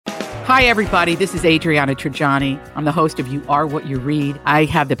Hi, everybody. This is Adriana Trajani. I'm the host of You Are What You Read. I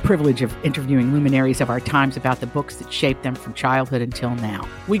have the privilege of interviewing luminaries of our times about the books that shaped them from childhood until now.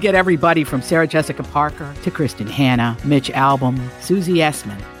 We get everybody from Sarah Jessica Parker to Kristen Hanna, Mitch Albom, Susie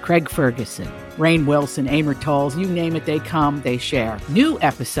Essman, Craig Ferguson, Rainn Wilson, Amor Tolls, you name it, they come, they share. New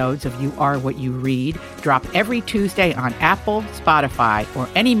episodes of You Are What You Read drop every Tuesday on Apple, Spotify, or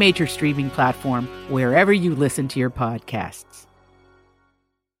any major streaming platform wherever you listen to your podcasts.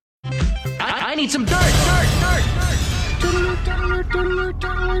 I need some dirt.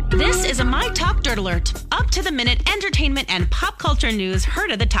 This is a My Talk Dirt Alert. Up-to-the-minute entertainment and pop culture news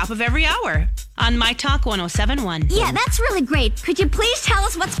heard at the top of every hour on My Talk 107.1. Yeah, that's really great. Could you please tell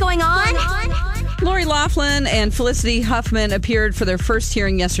us what's going on? Lori Loughlin and Felicity Huffman appeared for their first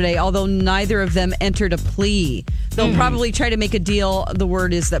hearing yesterday, although neither of them entered a plea. They'll probably try to make a deal. The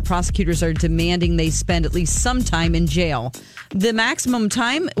word is that prosecutors are demanding they spend at least some time in jail. The maximum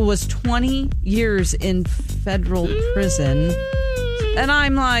time was 20 years in federal prison. And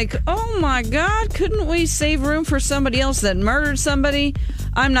I'm like, oh my God, couldn't we save room for somebody else that murdered somebody?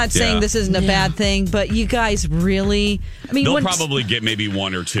 I'm not saying this isn't a bad thing, but you guys really... I mean, they'll probably get maybe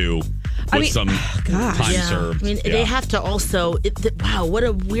one or two with some time served. I mean, they have to also... wow, what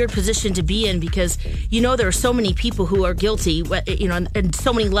a weird position to be in, because, there are so many people who are guilty, and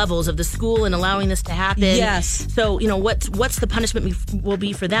so many levels of the school and allowing this to happen. Yes. So, what's the punishment will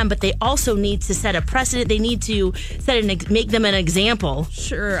be for them? But they also need to set a precedent. They need to make them an example.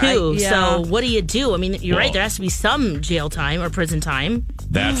 Sure. Too. So what do you do? I mean, you're right. There has to be some jail time or prison time.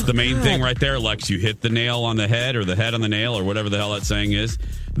 That's the main thing right there, Lex. You hit the nail on the head, or the head on the nail, or whatever the hell that saying is.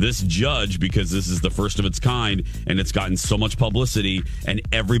 This judge, because this is the first of its kind, and it's gotten so much publicity, and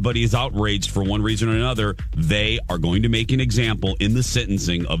everybody is outraged for one reason or another, they are going to make an example in the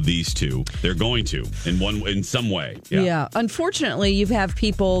sentencing of these two. They're going to, in some way. Yeah. Unfortunately, you have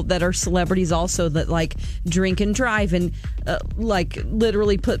people that are celebrities also that drink and drive and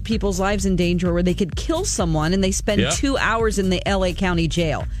literally put people's lives in danger, where they could kill someone and they spend 2 hours in the LA County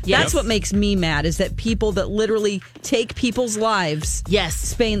jail. That's what makes me mad, is that people that literally take people's lives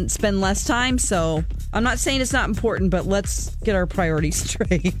spend less time. So I'm not saying it's not important, but let's get our priorities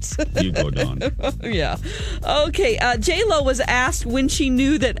straight. You go, Dawn. Yeah. Okay. J-Lo was asked when she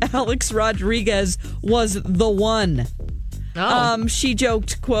knew that Alex Rodriguez was the one. Oh. She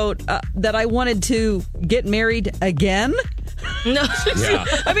joked, quote, that I wanted to get married again. No. Yeah.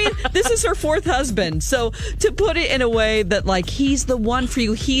 I mean, this is her fourth husband. So to put it in a way that he's the one for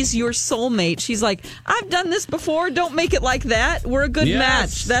you, he's your soulmate. She's like, I've done this before. Don't make it like that. We're a good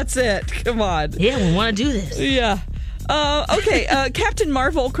match. That's it. Come on. Yeah, we want to do this. Yeah. Okay, Captain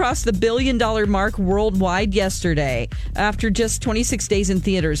Marvel crossed the $1 billion mark worldwide yesterday after just 26 days in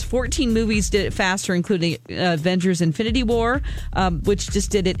theaters. 14 movies did it faster, including Avengers Infinity War, which just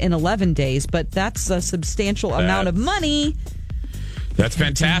did it in 11 days. But that's a substantial amount of money. That's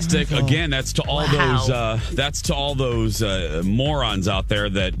fantastic. Again, that's to all those morons out there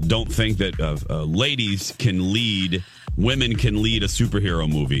that don't think that ladies can lead. Women can lead a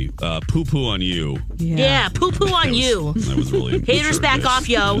superhero movie. Poo-poo on you. Yeah, poo-poo on you. That was really... Haters back off,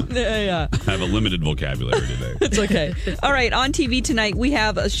 yo. Yeah. I have a limited vocabulary today. It's okay. All right, on TV tonight, we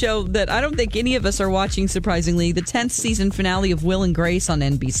have a show that I don't think any of us are watching, surprisingly. The 10th season finale of Will and Grace on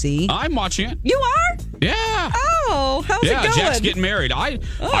NBC. I'm watching it. You are? Yeah. Oh, how's it going? Yeah, Jack's getting married. I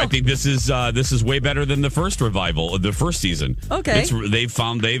think this is way better than the first revival, the first season. Okay. They've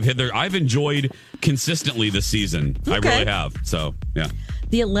hit their... I've enjoyed consistently this season. I really have. So, yeah.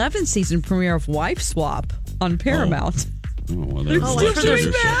 The 11th season premiere of Wife Swap on Paramount. Well,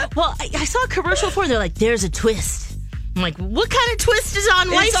 Well, I saw a commercial for it. They're like, there's a twist. I'm like, what kind of twist is on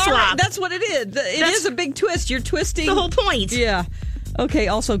Wife Swap? That's what it is. It is a big twist. You're twisting. The whole point. Yeah. Okay,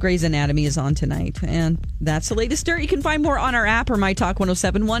 also Grey's Anatomy is on tonight. And that's the latest dirt. You can find more on our app or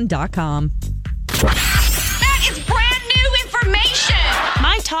mytalk1071.com. That is brand new information.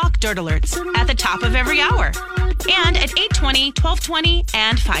 My Talk Dirt Alerts at the top of every hour. And at 8:20, 12:20,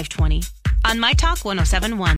 and 5:20 on My Talk 107.1.